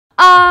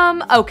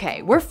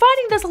Okay, we're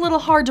finding this a little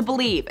hard to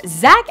believe.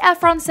 Zac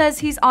Efron says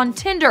he's on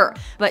Tinder,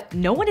 but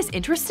no one is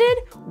interested?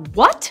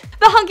 What?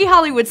 The hunky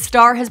Hollywood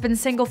star has been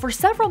single for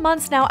several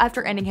months now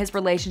after ending his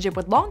relationship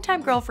with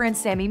longtime girlfriend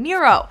Sammy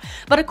Muro.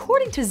 But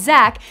according to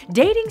Zac,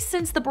 dating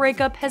since the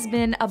breakup has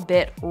been a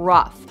bit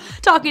rough.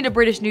 Talking to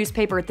British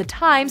newspaper The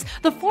Times,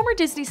 the former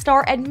Disney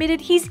star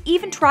admitted he's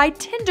even tried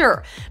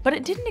Tinder, but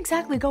it didn't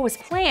exactly go as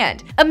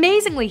planned.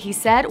 Amazingly, he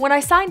said, when I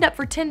signed up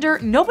for Tinder,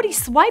 nobody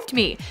swiped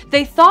me.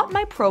 They thought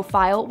my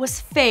profile was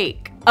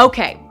fake.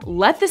 Okay,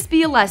 let this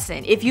be a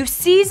lesson. If you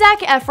see Zac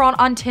Efron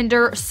on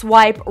Tinder,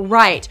 swipe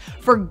right.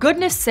 For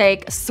goodness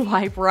sake,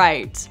 swipe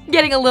right.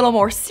 Getting a little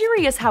more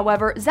serious,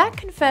 however, Zac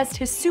confessed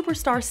his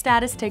superstar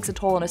status takes a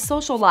toll on his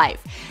social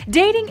life.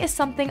 Dating is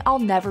something I'll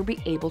never be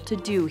able to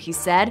do, he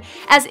said,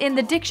 as in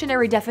the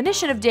dictionary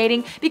definition of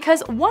dating,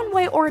 because one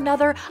way or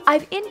another,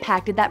 I've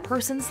impacted that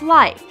person's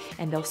life,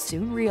 and they'll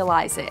soon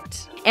realize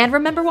it. And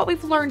remember what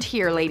we've learned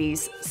here,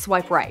 ladies.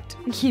 Swipe right.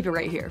 Keep it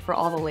right here for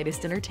all the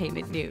latest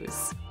entertainment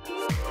news.